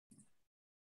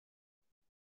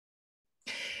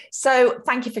So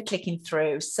thank you for clicking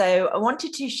through. So I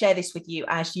wanted to share this with you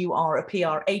as you are a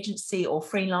PR agency or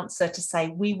freelancer to say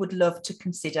we would love to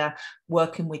consider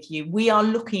working with you. We are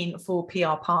looking for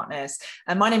PR partners.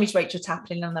 And my name is Rachel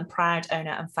Taplin and I'm the proud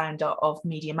owner and founder of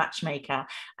Media Matchmaker.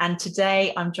 And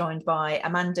today I'm joined by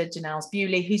Amanda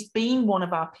Janelles-Bewley, who's been one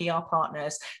of our PR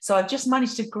partners. So I've just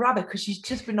managed to grab her because she's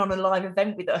just been on a live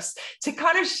event with us to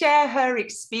kind of share her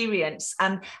experience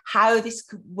and how this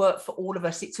could work for all of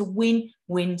us. It's a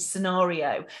win-win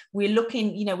scenario. We're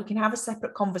looking, we can have a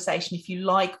separate conversation if you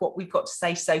like what we've got to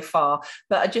say so far,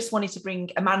 but I just wanted to bring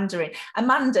Amanda in.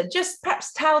 Amanda, just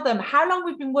perhaps tell them how long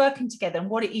we've been working together and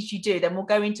what it is you do, then we'll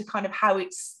go into kind of how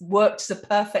it's worked as a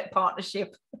perfect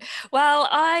partnership. Well,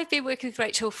 I've been working with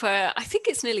Rachel for, I think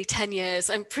it's nearly 10 years.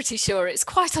 I'm pretty sure it's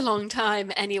quite a long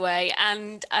time anyway.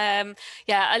 And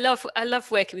I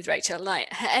love working with Rachel.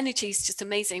 Like, her energy is just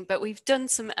amazing, but we've done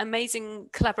some amazing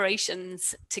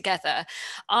collaborations together.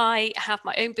 I have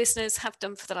my own business, have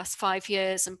done for the last 5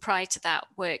 years. And prior to that,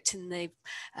 worked in the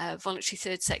voluntary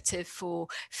third sector for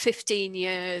 15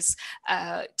 years,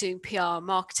 doing PR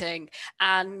marketing.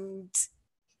 And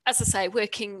as I say,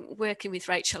 working with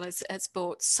Rachel has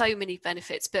brought so many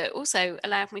benefits, but also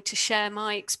allowed me to share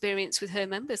my experience with her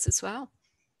members as well.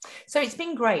 So it's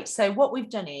been great. So what we've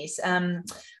done is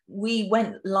we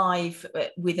went live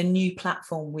with a new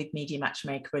platform with Media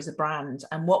Matchmaker as a brand.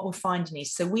 And what we're finding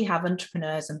is, so we have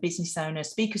entrepreneurs and business owners,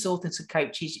 speakers, authors and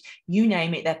coaches, you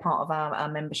name it, they're part of our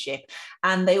membership.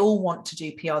 And they all want to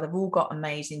do PR. They've all got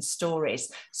amazing stories.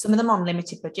 Some of them on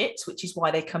limited budgets, which is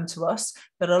why they come to us.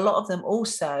 But a lot of them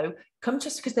also come to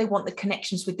us because they want the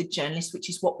connections with the journalists, which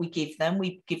is what we give them.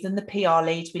 We give them the PR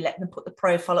leads. We let them put the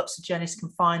profile up so journalists can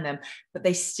find them, but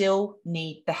they still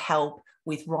need the help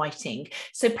with writing.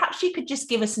 So perhaps you could just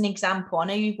give us an example. I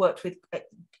know you've worked with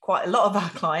quite a lot of our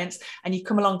clients and you've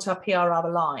come along to our PR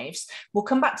Hour Lives. We'll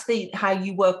come back to how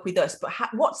you work with us, but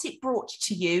what's it brought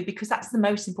to you? Because that's the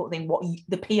most important thing, what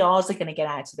the PRs are going to get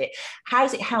out of it.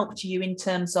 How's it helped you in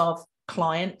terms of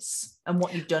clients and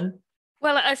what you've done?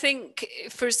 Well, I think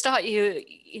for a start, you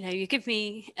give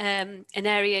me an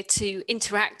area to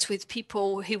interact with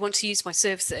people who want to use my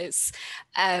services,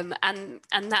 and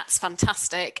that's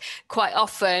fantastic. Quite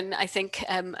often, I think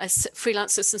as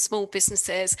freelancers and small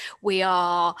businesses, we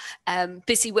are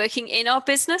busy working in our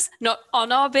business, not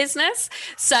on our business.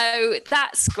 So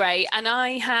that's great. And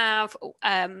I have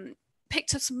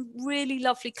picked up some really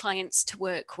lovely clients to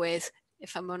work with,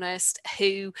 if I'm honest,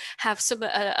 who have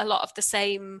a lot of the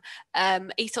same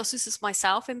ethos as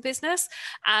myself in business.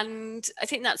 And I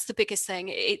think that's the biggest thing.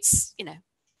 It's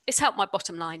helped my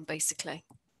bottom line, basically.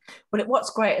 Well, what's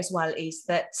great as well is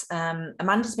that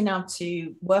Amanda's been able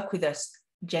to work with us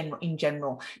in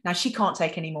general. Now, she can't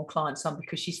take any more clients on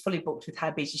because she's fully booked with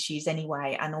how busy she is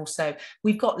anyway. And also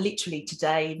we've got literally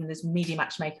today, even there's Media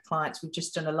Matchmaker clients, we've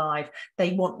just done a live,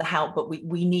 they want the help, but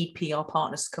we need PR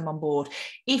partners to come on board.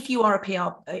 If you are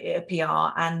a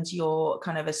PR and you're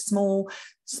kind of a small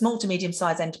to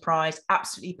medium-sized enterprise,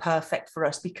 absolutely perfect for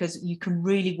us because you can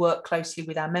really work closely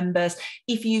with our members.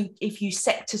 If you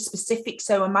sector specific,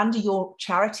 so Amanda, your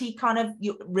charity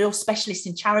you're real specialist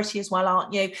in charity as well,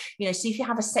 aren't you? So if you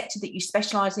have a sector that you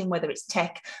specialize in, whether it's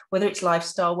tech, whether it's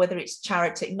lifestyle, whether it's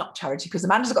charity, not charity, because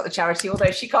Amanda's got the charity,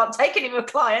 although she can't take any more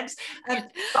clients.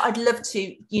 But I'd love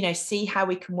to, see how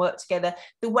we can work together.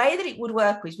 The way that it would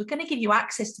work is we're going to give you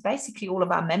access to basically all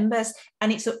of our members,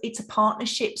 and it's a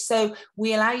partnership. So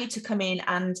we allow you to come in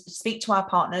and speak to our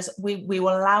partners. We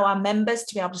will allow our members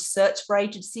to be able to search for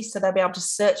agencies, so they'll be able to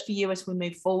search for you as we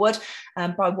move forward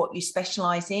by what you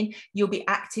specialize in. You'll be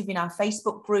active in our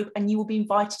Facebook group and you will be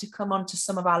invited to come on to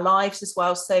some of our lives as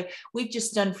well. So we've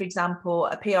just done, for example,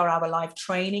 a PR Hour Live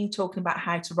training talking about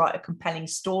how to write a compelling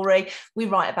story. We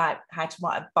write about how to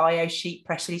write a bio sheet,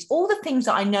 press release, all the things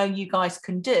that I know you guys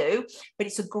can do, but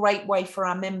it's a great way for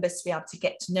our members to be able to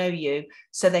get to know you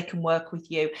so they can work with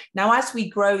you. Now, as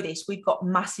we grow this, we've got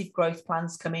massive growth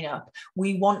plans coming up.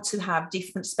 We want to have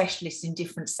different specialists in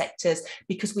different sectors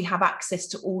because we have access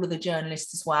to all of the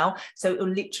journalists as well. So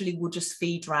it will just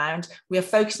feed round. We are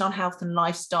focusing on health and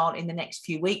lifestyle in the next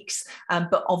few weeks,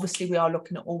 but obviously we are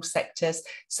looking at all sectors.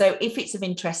 So if it's of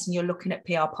interest and you're looking at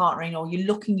PR partnering or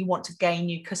you want to gain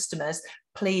new customers,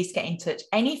 please get in touch.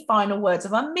 Any final words?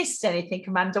 Have I missed anything,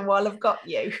 Amanda, while I've got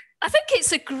you? I think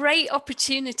it's a great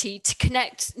opportunity to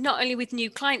connect not only with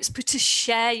new clients, but to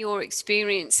share your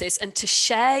experiences and to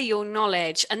share your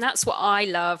knowledge. And that's what I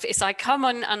love is I come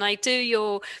on and I do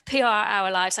your PR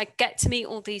Hour Lives. I get to meet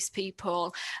all these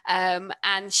people and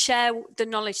share the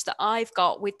knowledge that I've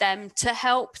got with them to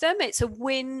help them. It's a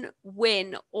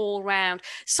win-win all round.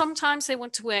 Sometimes they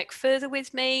want to work further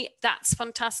with me. That's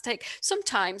fantastic.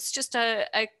 Sometimes just a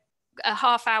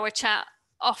half-hour chat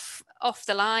off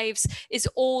the lives is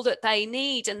all that they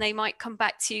need, and they might come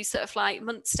back to you sort of like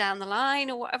months down the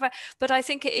line or whatever. But I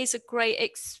think it is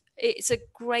it's a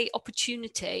great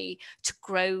opportunity to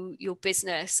grow your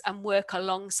business and work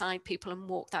alongside people and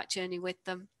walk that journey with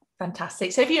them.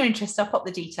 Fantastic. So if you're interested, I'll pop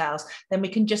the details, then we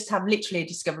can just have literally a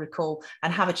discovery call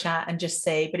and have a chat and just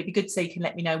see. But it'd be good so you can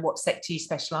let me know what sector you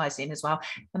specialise in as well.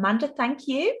 Amanda, thank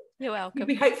you. You're welcome. You'll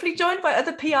be hopefully joined by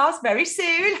other PRs very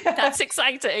soon. That's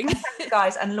exciting. Thanks,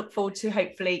 guys, and look forward to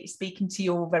hopefully speaking to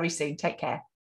you all very soon. Take care.